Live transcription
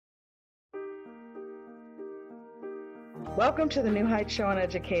Welcome to the New Heights Show on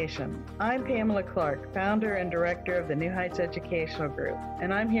Education. I'm Pamela Clark, founder and director of the New Heights Educational Group,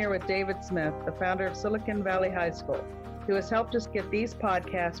 and I'm here with David Smith, the founder of Silicon Valley High School, who has helped us get these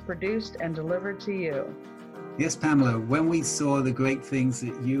podcasts produced and delivered to you. Yes, Pamela, when we saw the great things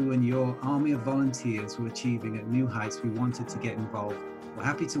that you and your army of volunteers were achieving at New Heights, we wanted to get involved. We're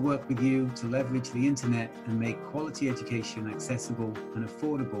happy to work with you to leverage the internet and make quality education accessible and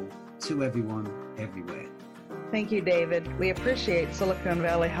affordable to everyone, everywhere. Thank you, David. We appreciate Silicon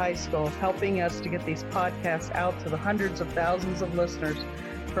Valley High School helping us to get these podcasts out to the hundreds of thousands of listeners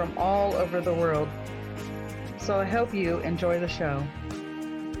from all over the world. So I hope you enjoy the show.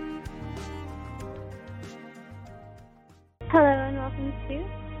 Hello and welcome to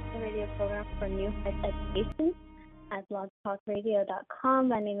the radio program for New Heights Education at blogtalkradio.com.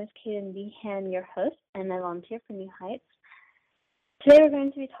 My name is Kaden, Behan, your host, and I volunteer for New Heights. Today we're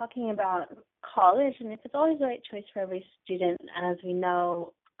going to be talking about college and if it's always the right choice for every student. As we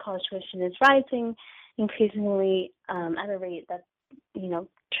know, college tuition is rising increasingly at a rate that's,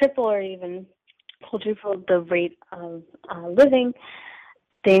 triple or even quadruple the rate of living,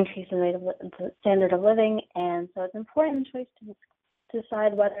 the increase in the standard of living, and so it's an important choice to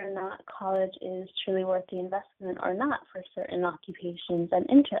decide whether or not college is truly worth the investment or not for certain occupations and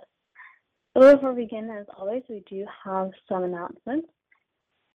interests. But before we begin, as always, we do have some announcements.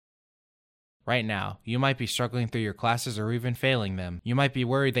 Right now, you might be struggling through your classes or even failing them. You might be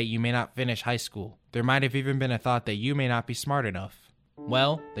worried that you may not finish high school. There might have even been a thought that you may not be smart enough.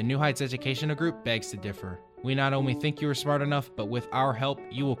 Well, the New Heights Educational Group begs to differ. We not only think you are smart enough, but with our help,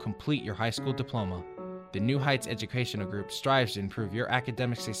 you will complete your high school diploma. The New Heights Educational Group strives to improve your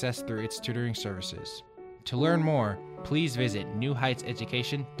academic success through its tutoring services. To learn more, please visit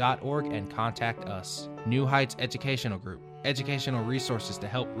newheightseducation.org and contact us. New Heights Educational Group, educational resources to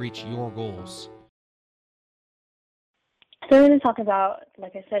help reach your goals. So we're going to talk about,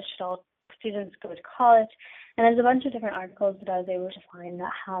 like I said, should all students go to college? And there's a bunch of different articles that I was able to find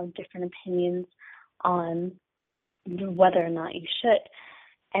that have different opinions on whether or not you should.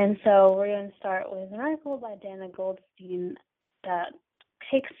 And so we're going to start with an article by Dana Goldstein that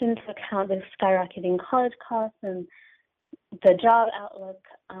takes into account the skyrocketing college costs and the job outlook,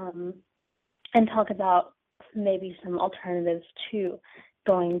 and talk about maybe some alternatives to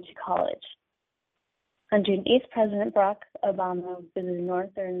going to college. On June 8th, President Barack Obama visited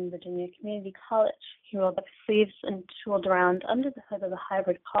Northern Virginia Community College. He rolled up his sleeves and tooled around under the hood of a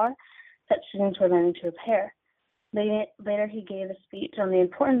hybrid car that students were learning to repair. Later, he gave a speech on the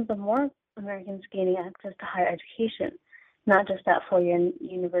importance of more Americans gaining access to higher education, not just at four-year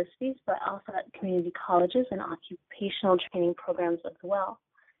universities, but also at community colleges and occupational training programs as well.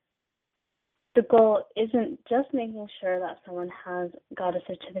 The goal isn't just making sure that someone has got a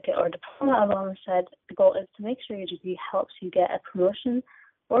certificate or diploma. Obama said the goal is to make sure your degree helps you get a promotion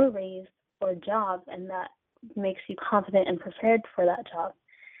or a raise or a job, and that makes you confident and prepared for that job.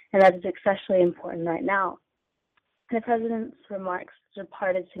 And that is especially important right now. The president's remarks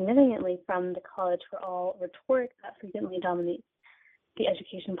departed significantly from the college for all rhetoric that frequently dominates the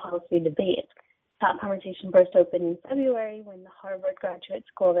education policy debate. That conversation burst open in February when the Harvard Graduate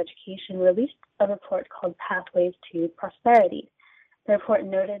School of Education released a report called Pathways to Prosperity. The report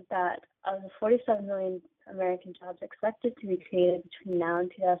noted that of the 47 million American jobs expected to be created between now and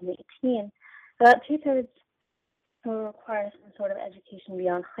 2018, about two-thirds will require some sort of education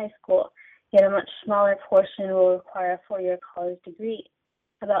beyond high school, yet a much smaller portion will require a four-year college degree.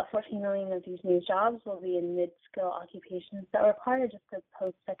 About 14 million of these new jobs will be in mid-skill occupations that require just a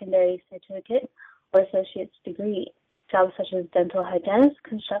post-secondary certificate or associate's degree, jobs such as dental hygienist,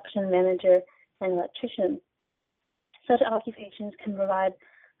 construction manager, and electrician. Such occupations can provide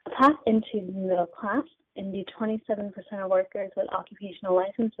a path into the middle class. Indeed, 27% of workers with occupational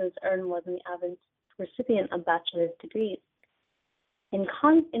licenses earn more than the average recipient of bachelor's degrees. In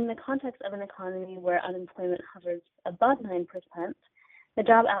the context of an economy where unemployment hovers above 9%, the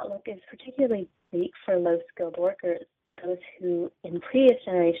job outlook is particularly bleak for low-skilled workers, those who in previous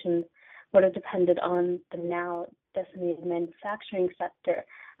generations would have depended on the now decimated manufacturing sector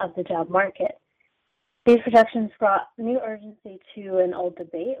of the job market. These projections brought new urgency to an old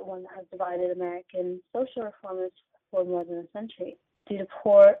debate, one that has divided American social reformers for more than a century. Do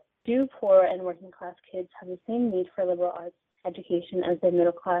poor and working class kids have the same need for liberal arts education as their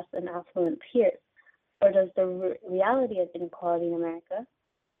middle class and affluent peers? Or does the reality of inequality in America,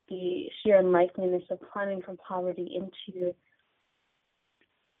 the sheer unlikeliness of climbing from poverty into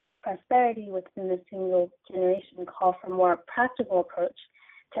prosperity within a single generation, call for a more practical approach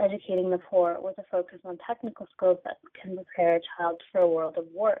to educating the poor with a focus on technical skills that can prepare a child for a world of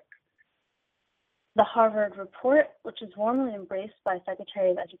work? The Harvard report, which was warmly embraced by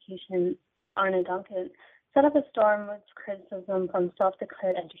Secretary of Education Arne Duncan, set up a storm with criticism from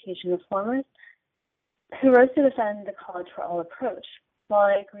self-declared education reformers who rose to defend the college for all approach. While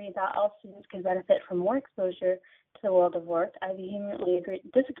I agree that all students could benefit from more exposure to the world of work, I vehemently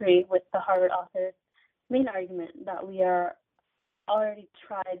disagree with the Harvard author's main argument that we already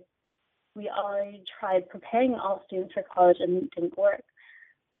tried preparing all students for college and it didn't work.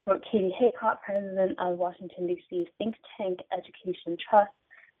 Wrote Katie Haycock, president of Washington, D.C. think tank Education Trust.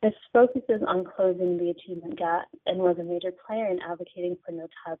 This focuses on closing the achievement gap and was a major player in advocating for no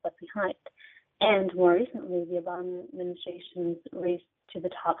child left behind. And more recently, the Obama administration's race to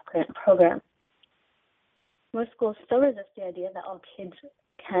the top grant program. Most schools still resist the idea that all kids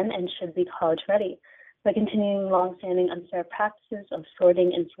can and should be college ready. By continuing long-standing unfair practices of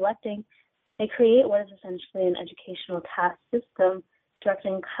sorting and selecting, they create what is essentially an educational caste system,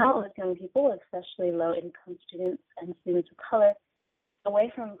 directing countless young people, especially low-income students and students of color,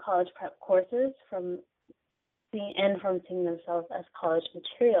 away from college prep courses from seeing themselves as college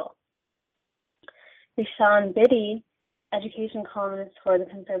material. Behan, education columnist for the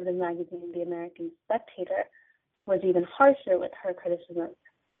conservative magazine The American Spectator, was even harsher with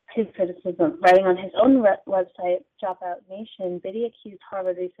his criticism. Writing on his own website, Dropout Nation, Biddy accused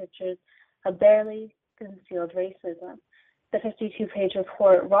Harvard researchers of barely concealed racism. The 52-page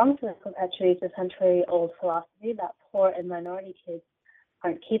report wrongfully perpetuates a century-old philosophy that poor and minority kids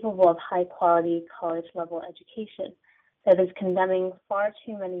aren't capable of high-quality college-level education, that is condemning far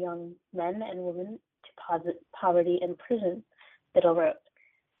too many young men and women to poverty and prison, Biddle wrote.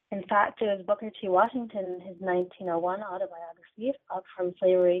 In fact, it was Booker T. Washington in his 1901 autobiography, Up from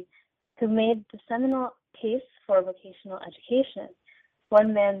Slavery, who made the seminal case for vocational education.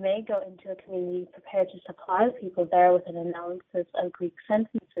 One man may go into a community prepared to supply the people there with an analysis of Greek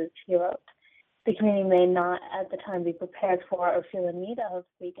sentences, he wrote. The community may not at the time be prepared for or feel in need of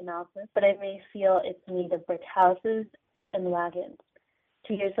Greek analysis, but it may feel its need of brick houses and wagons.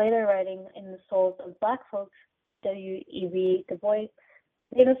 2 years later, writing In the Souls of Black Folks, W.E.B. Du Bois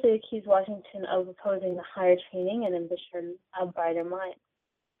famously accused Washington of opposing the higher training and ambition of brighter minds.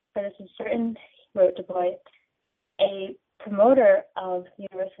 For this is certain, wrote Du Bois, a promoter of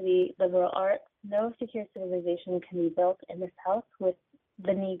university liberal arts, no secure civilization can be built in the South with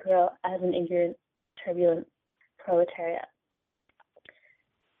the Negro as an ignorant, turbulent proletariat.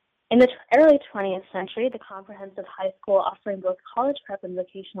 In the early 20th century, the comprehensive high school offering both college prep and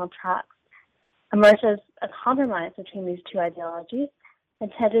vocational tracks emerged as a compromise between these two ideologies,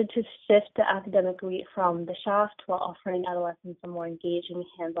 intended to shift the academic wheat from the shaft while offering adolescents a more engaging,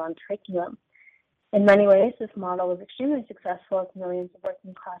 hands-on curriculum. In many ways, this model was extremely successful as millions of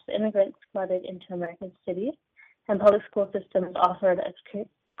working-class immigrants flooded into American cities, and public school systems offered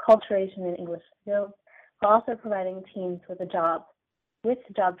acculturation in English skills, while also providing teens with job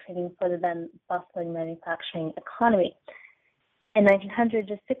training for the then bustling manufacturing economy. In 1900,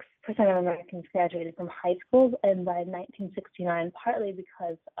 just 6% of Americans graduated from high school, and by 1969, partly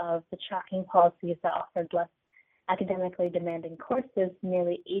because of the tracking policies that offered less academically demanding courses,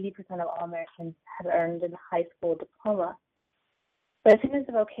 nearly 80% of all Americans had earned a high school diploma. But as soon as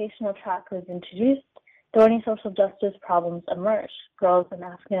the vocational track was introduced, thorny social justice problems emerged. Girls and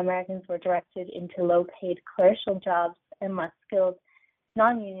African Americans were directed into low-paid clerical jobs and less skilled,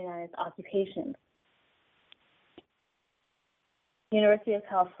 non-unionized occupations. University of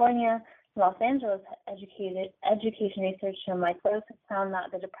California, Los Angeles education researcher Mike Rose has found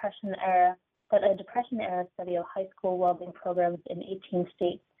that a Depression-era study of high school well-being programs in 18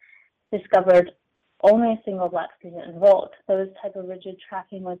 states discovered only a single Black student enrolled. Though this type of rigid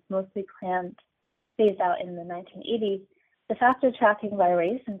tracking was mostly phased out in the 1980s, the faster tracking by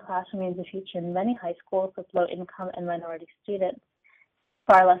race and class remains a feature in many high schools with low-income and minority students,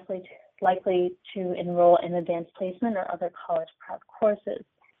 far less likely to enroll in advanced placement or other college prep courses.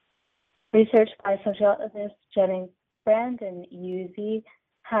 Research by sociologist Jenny Brandon, UZ,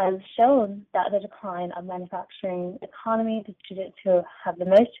 has shown that the decline of manufacturing economy, the students who have the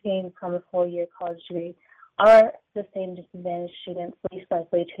most to gain from a four-year college degree are the same disadvantaged students least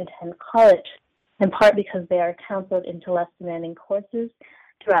likely to attend college, in part because they are counseled into less demanding courses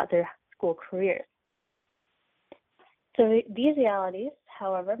throughout their school careers. So these realities,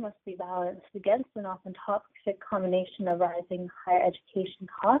 however, must be balanced against an often toxic combination of rising higher education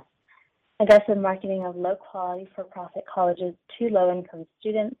costs, aggressive marketing of low-quality for-profit colleges to low-income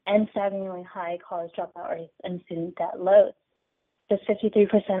students, and staggeringly high college dropout rates and student debt loads. Just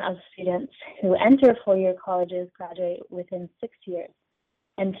 53% of students who enter four-year colleges graduate within 6 years,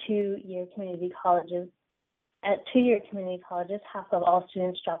 and two-year community colleges At two-year community colleges, half of all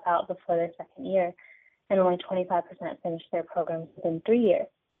students drop out before their second year, and only 25% finish their programs within 3 years.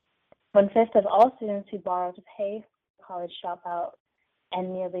 1/5 of all students who borrow to pay for college drop out,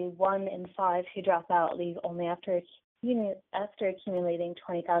 and nearly 1 in 5 who drop out leave only after accumulating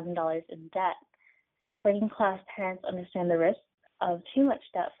 $20,000 in debt. Working-class parents understand the risks of too much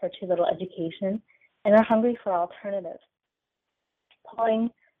debt for too little education and are hungry for alternatives.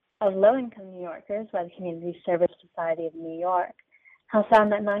 Polling of low-income New Yorkers by the Community Service Society of New York has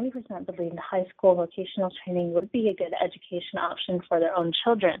found that 90% believed high school vocational training would be a good education option for their own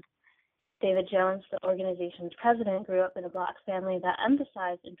children. David Jones, the organization's president, grew up in a Black family that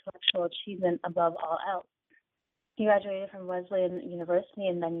emphasized intellectual achievement above all else. He graduated from Wesleyan University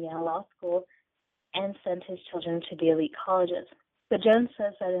and then Yale Law School and sent his children to the elite colleges. But Jones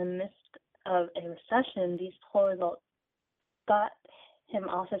says that in the midst of a recession, these poor results got him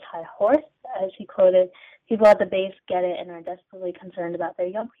off his high horse. As he quoted, "People at the base get it and are desperately concerned about their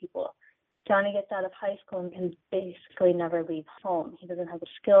young people. Johnny gets out of high school and can basically never leave home. He doesn't have a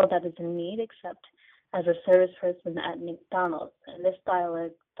skill that is in need except as a service person at McDonald's. And this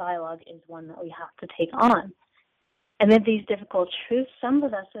dialogue is one that we have to take on." Amid these difficult truths, some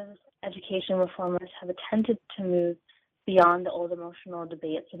progressive education reformers have attempted to move beyond the old emotional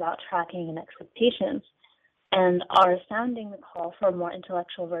debates about tracking and expectations and are sounding the call for a more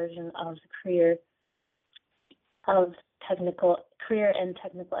intellectual version of the career and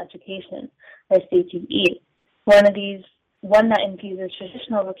technical education, or CTE. One that infuses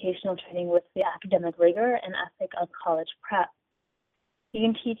traditional vocational training with the academic rigor and ethic of college prep. You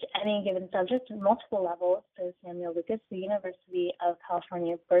can teach any given subject at multiple levels, says Samuel Lucas, the University of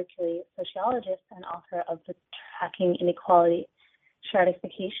California, Berkeley sociologist and author of the Tracking Inequality,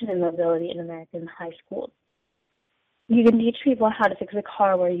 Stratification, and Mobility in American High Schools. You can teach people how to fix a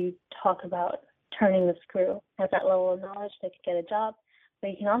car where you talk about turning the screw. At that level of knowledge, they could get a job,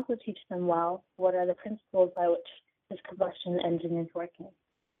 but you can also teach them, well, what are the principles by which this combustion engine is working.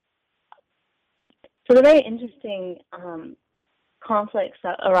 So the very interesting conflicts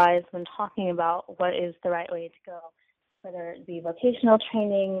that arise when talking about what is the right way to go, whether it be vocational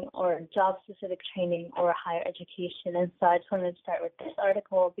training or job-specific training or higher education. And so I just wanted to start with this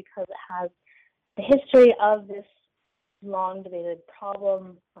article because it has the history of this long debated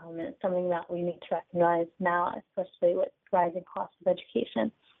problem, and it's something that we need to recognize now, especially with rising costs of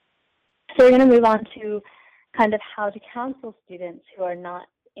education. So we're going to move on to kind of how to counsel students who are not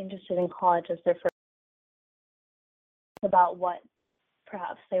interested in college as their first about what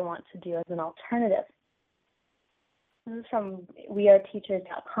perhaps they want to do as an alternative. This is from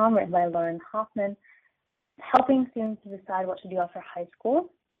weareteachers.com, written by Lauren Hoffman. Helping students to decide what to do after high school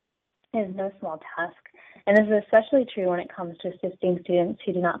is no small task, and this is especially true when it comes to assisting students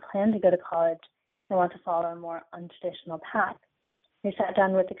who do not plan to go to college and want to follow a more untraditional path. We sat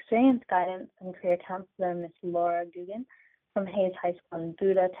down with experienced guidance and career counselor Ms. Laura Dugan from Hayes High School in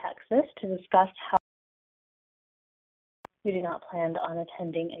Buda, Texas, to discuss how we do not plan on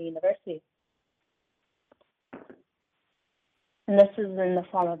attending a university. And this is in the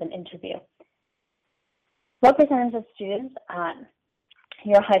form of an interview. What percentage of students at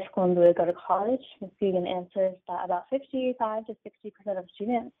your high school in Buda go to college? Ms. Dugan answers that about 55 to 60% of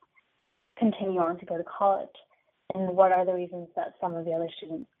students continue on to go to college. And what are the reasons that some of the other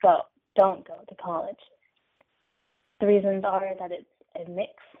students don't go to college? The reasons are that it's a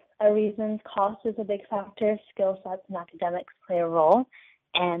mix of reasons. Cost is a big factor. Skill sets and academics play a role.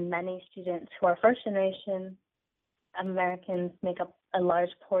 And many students who are first-generation Americans make up a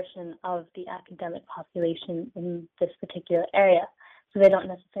large portion of the academic population in this particular area. So they don't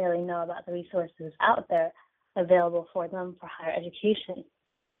necessarily know about the resources out there available for them for higher education.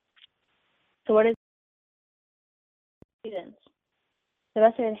 So what is students? The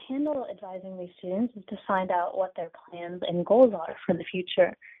best way to handle advising these students is to find out what their plans and goals are for the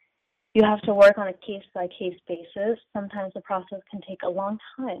future. You have to work on a case-by-case basis. Sometimes the process can take a long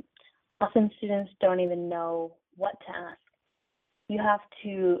time. Often students don't even know what to ask. You have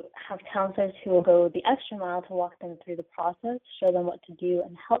to have counselors who will go the extra mile to walk them through the process, show them what to do,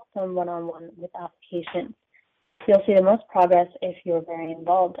 and help them one-on-one with applications. You'll see the most progress if you're very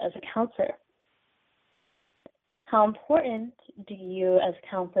involved as a counselor. How important do you as a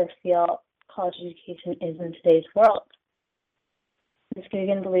counselor feel college education is in today's world? Ms.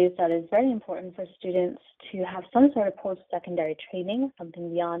 Kaden believes that it is very important for students to have some sort of post-secondary training,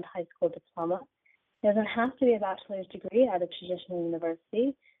 something beyond high school diploma. It doesn't have to be a bachelor's degree at a traditional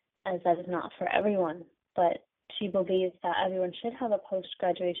university, as that is not for everyone, but she believes that everyone should have a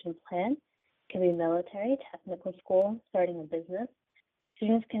post-graduation plan. It can be military, technical school, starting a business.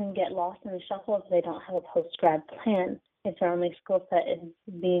 Students can get lost in the shuffle if they don't have a post-grad plan. If their only skill set is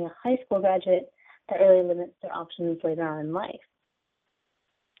being a high school graduate, that really limits their options later on in life.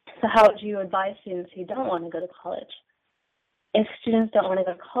 So how would you advise students who don't want to go to college? If students don't want to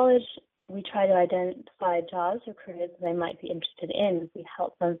go to college, we try to identify jobs or careers that they might be interested in. We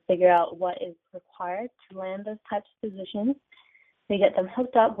help them figure out what is required to land those types of positions. We get them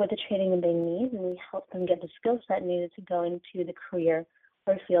hooked up with the training that they need, and we help them get the skill set needed to go into the career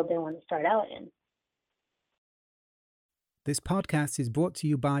or field they want to start out in. This podcast is brought to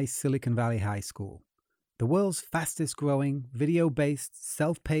you by Silicon Valley High School, the world's fastest growing, video-based,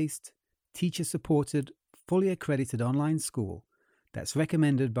 self-paced, teacher-supported, fully accredited online school that's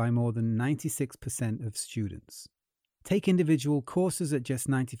recommended by more than 96% of students. Take individual courses at just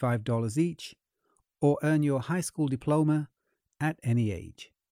 $95 each, or earn your high school diploma at any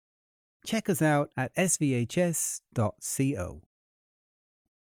age. Check us out at svhs.co.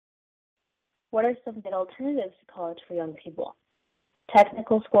 What are some good alternatives to college for young people?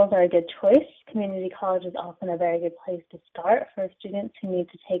 Technical schools are a good choice. Community college is often a very good place to start for students who need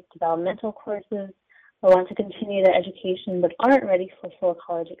to take developmental courses or want to continue their education but aren't ready for full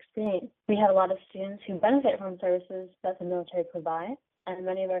college experience. We have a lot of students who benefit from services that the military provides, and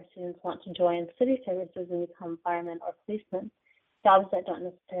many of our students want to join city services and become firemen or policemen, jobs that don't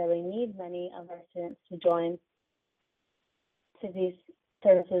necessarily need many of our students to join to these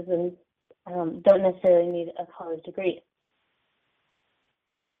services and don't necessarily need a college degree.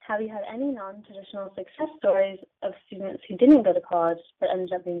 Have you had any non-traditional success stories of students who didn't go to college but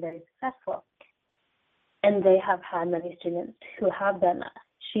ended up being very successful? And they have had many students who have done that.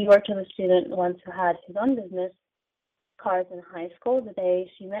 She worked with a student once who had his own business cards in high school. The day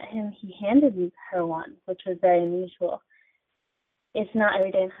she met him, he handed her one, which was very unusual. It's not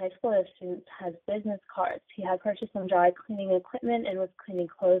every day in high school that a student has business cards. He had purchased some dry cleaning equipment and was cleaning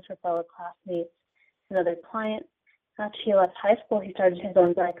clothes for fellow classmates and other clients. After he left high school, he started his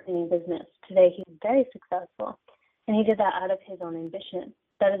own dry cleaning business. Today, he's very successful, and he did that out of his own ambition.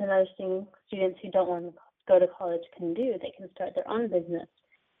 That is another thing students who don't want to go to college can do. They can start their own business,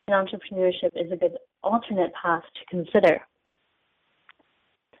 and entrepreneurship is a good alternate path to consider.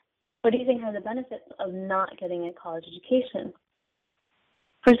 What do you think are the benefits of not getting a college education?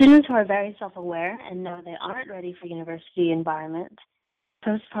 For students who are very self-aware and know they aren't ready for university environment,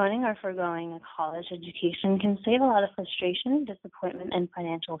 postponing or foregoing a college education can save a lot of frustration, disappointment, and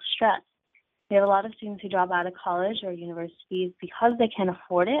financial stress. We have a lot of students who drop out of college or universities because they can't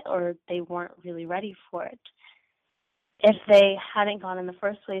afford it or they weren't really ready for it. If they hadn't gone in the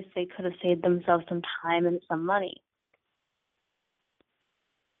first place, they could have saved themselves some time and some money.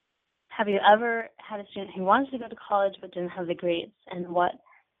 Have you ever had a student who wanted to go to college but didn't have the grades? And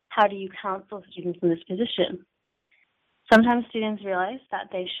how do you counsel students in this position? Sometimes students realize that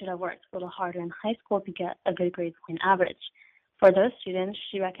they should have worked a little harder in high school to get a good grade point average. For those students,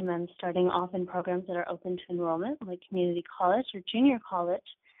 she recommends starting off in programs that are open to enrollment, like community college or junior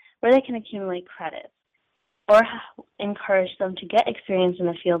college, where they can accumulate credits, or encourage them to get experience in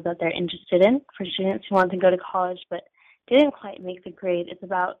a field that they're interested in. For students who want to go to college but didn't quite make the grade, it's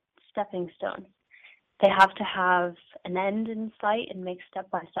about stepping stones. They have to have an end in sight and make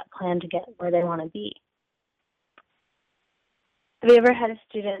step-by-step plan to get where they want to be. Have you ever had a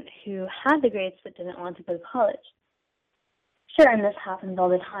student who had the grades but didn't want to go to college? Sure, and this happens all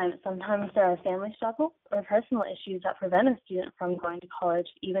the time. Sometimes there are family struggles or personal issues that prevent a student from going to college,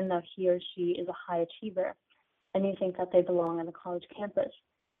 even though he or she is a high achiever, and you think that they belong on a college campus.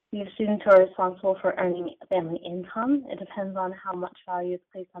 We have students who are responsible for earning family income. It depends on how much value is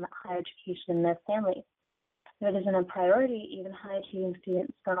placed on higher education in their family. If it isn't a priority, even high-achieving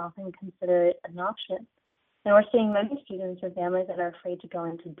students don't often consider it an option. And we're seeing many students or families that are afraid to go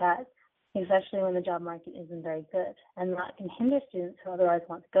into debt, especially when the job market isn't very good, and that can hinder students who otherwise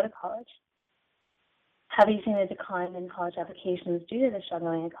want to go to college. Have you seen a decline in college applications due to the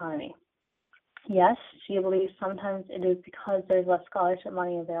struggling economy? Yes, she believes sometimes it is because there's less scholarship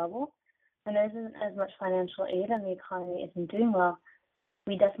money available, and there isn't as much financial aid and the economy isn't doing well.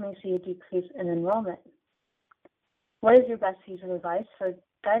 We definitely see a decrease in enrollment. What is your best piece of advice for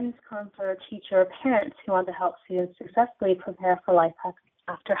guidance counselor, teacher, or parents who want to help students successfully prepare for life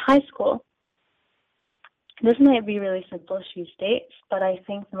after high school? This might be really simple, she states, but I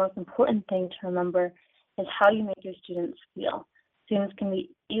think the most important thing to remember is how you make your students feel. Students can be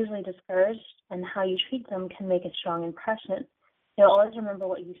easily discouraged, and how you treat them can make a strong impression. You'll always remember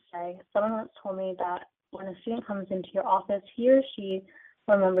what you say. Someone once told me that when a student comes into your office, he or she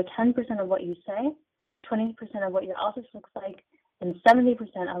will remember 10% of what you say, 20% of what your office looks like, and 70%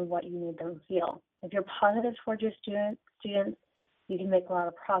 of what you made them feel. If you're positive towards your students, you can make a lot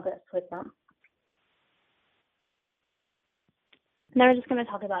of progress with them. Now we're just going to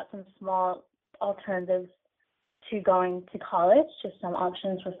talk about some small alternatives to going to college, just some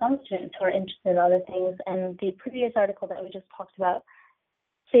options for some students who are interested in other things. And the previous article that we just talked about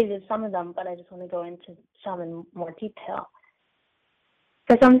stated some of them, but I just want to go into some in more detail.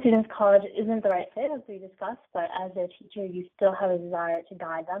 For some students, college isn't the right fit, as we discussed, but as their teacher, you still have a desire to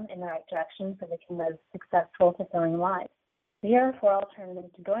guide them in the right direction so they can live successful, fulfilling lives. Here are 4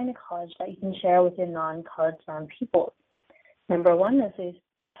 alternatives to going to college that you can share with your non-college bound people. Number 1, as we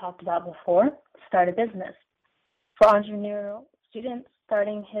talked about before, start a business. For entrepreneurial students,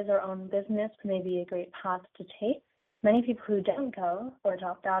 starting his or own business may be a great path to take. Many people who don't go or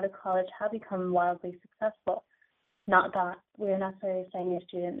dropped out of college have become wildly successful. Not that we're necessarily saying your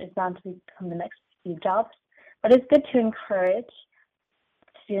student is bound to become the next Steve Jobs, but it's good to encourage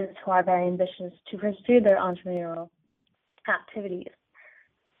students who are very ambitious to pursue their entrepreneurial activities.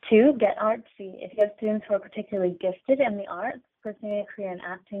 2, get artsy. If you have students who are particularly gifted in the arts, pursuing a career in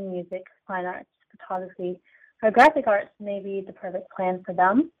acting, music, fine arts, photography, or graphic arts may be the perfect plan for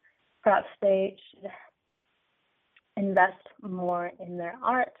them. Perhaps they should invest more in their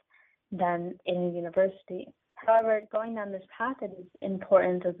art than in a university. However, going down this path, it is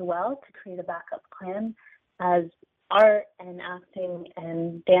important as well to create a backup plan, as art and acting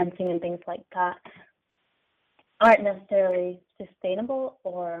and dancing and things like that aren't necessarily sustainable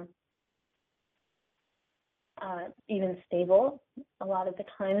or even stable a lot of the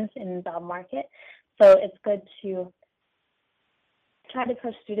times in the job market. So it's good to try to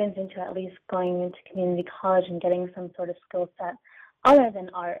push students into at least going into community college and getting some sort of skill set other than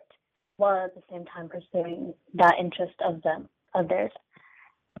art, while at the same time pursuing that interest of theirs.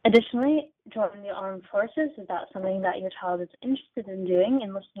 Additionally, joining the armed forces, is that something that your child is interested in doing?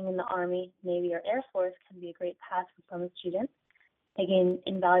 Enlisting in the Army, Navy, or Air Force can be a great path for some students. They gain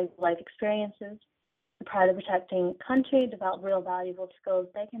invaluable life experiences, the pride of protecting country, develop real valuable skills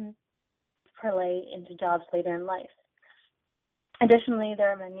they can parlay into jobs later in life. Additionally, there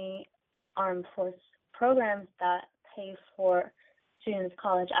are many armed force programs that pay for students'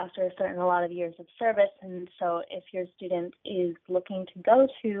 college after a lot of years of service, and so if your student is looking to go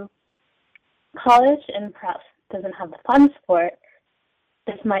to college and perhaps doesn't have the funds for it,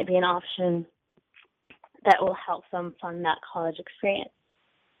 this might be an option that will help them fund that college experience.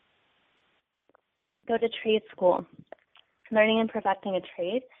 Go to trade school. Learning and perfecting a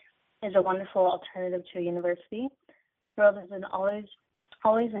trade is a wonderful alternative to a university. The world is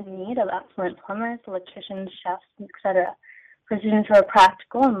always in need of excellent plumbers, electricians, chefs, etc. For students who are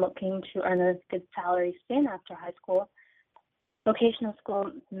practical and looking to earn a good salary soon after high school, vocational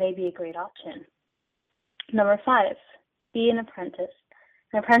school may be a great option. Number 5, be an apprentice.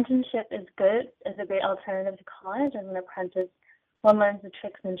 An apprenticeship is a great alternative to college. As an apprentice, one learns the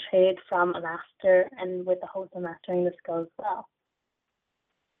tricks and trade from a master and with the hopes of mastering the skill as well.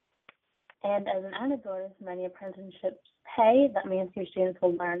 And as an added bonus, many apprenticeships pay. That means your students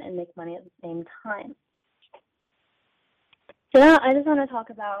will learn and make money at the same time. So now I just want to talk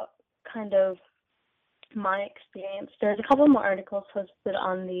about kind of my experience. There's a couple more articles posted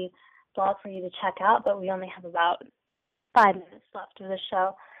on the blog for you to check out, but we only have about 5 minutes left of the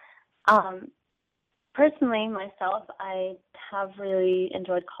show. Personally, myself, I have really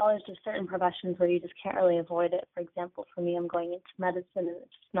enjoyed college. There's certain professions where you just can't really avoid it. For example, for me, I'm going into medicine, and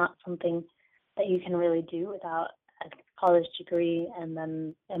it's just not something that you can really do without a college degree and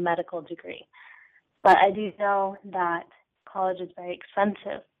then a medical degree. But I do know that college is very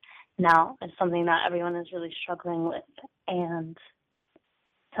expensive now. It's something that everyone is really struggling with. And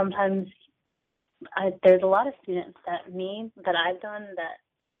sometimes there's a lot of students that I've done that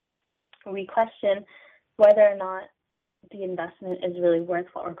we question whether or not the investment is really worth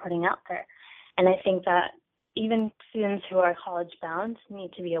what we're putting out there. And I think that even students who are college bound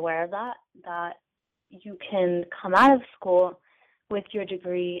need to be aware of that you can come out of school with your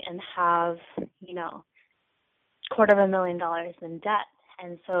degree and have, $250,000 in debt.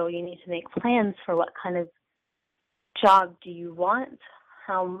 And so you need to make plans for what kind of job do you want,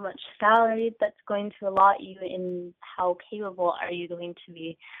 how much salary that's going to allot you, and how capable are you going to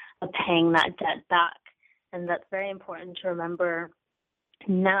be of paying that debt back. And that's very important to remember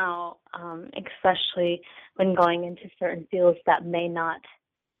now, especially when going into certain fields that may not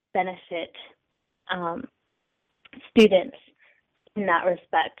benefit students in that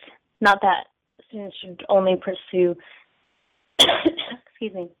respect. Not that students should only pursue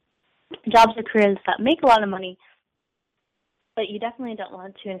jobs or careers that make a lot of money, but you definitely don't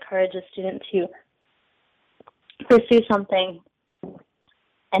want to encourage a student to pursue something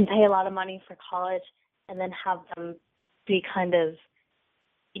and pay a lot of money for college and then have them be kind of,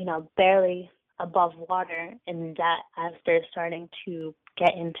 barely above water in debt as they're starting to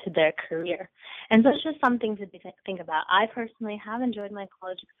get into their career. And so it's just something to think about. I personally have enjoyed my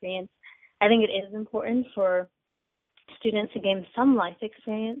college experience. I think it is important for students to gain some life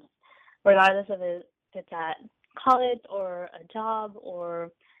experience, regardless of if it's at college or a job or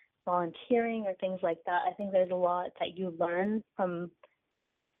volunteering or things like that. I think there's a lot that you learn from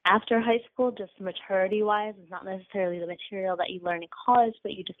after high school, just maturity-wise. It's not necessarily the material that you learn in college,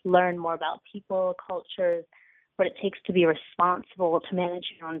 but you just learn more about people, cultures, what it takes to be responsible, to manage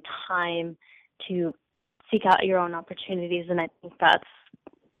your own time, to seek out your own opportunities. And I think that's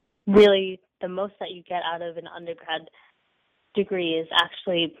really the most that you get out of an undergrad degree, is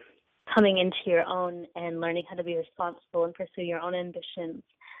actually coming into your own and learning how to be responsible and pursue your own ambitions,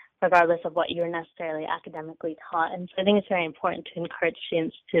 regardless of what you're necessarily academically taught. And so I think it's very important to encourage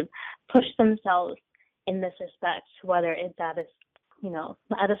students to push themselves in this respect, whether it's at a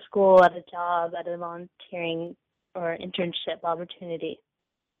school, at a job, at a volunteering or internship opportunity.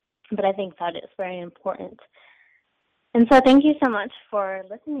 But I think that is very important. And so thank you so much for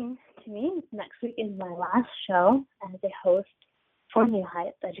listening to me. Next week is my last show as a host for New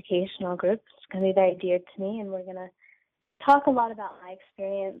Heights Educational Group. It's going to be very dear to me, and we're going to talk a lot about my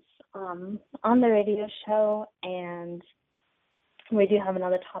experience on the radio show. And we do have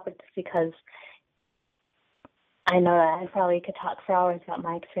another topic just because I know that I probably could talk for hours about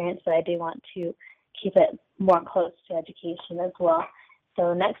my experience, but I do want to keep it more close to education as well.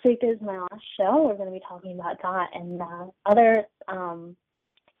 So next week is my last show. We're going to be talking about that, and other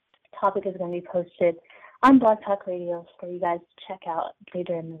topic is going to be posted on Blog Talk Radio for you guys to check out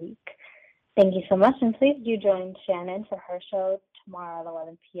later in the week. Thank you so much, and please do join Shannon for her show tomorrow at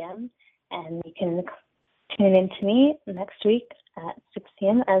 11 p.m., and you can tune in to me next week at 6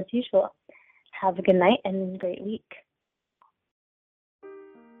 p.m. as usual. Have a good night and a great week.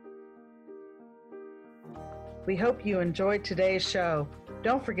 We hope you enjoyed today's show.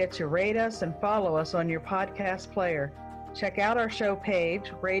 Don't forget to rate us and follow us on your podcast player. Check out our show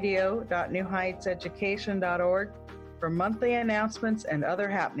page, radio.newheightseducation.org, for monthly announcements and other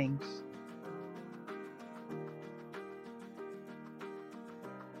happenings.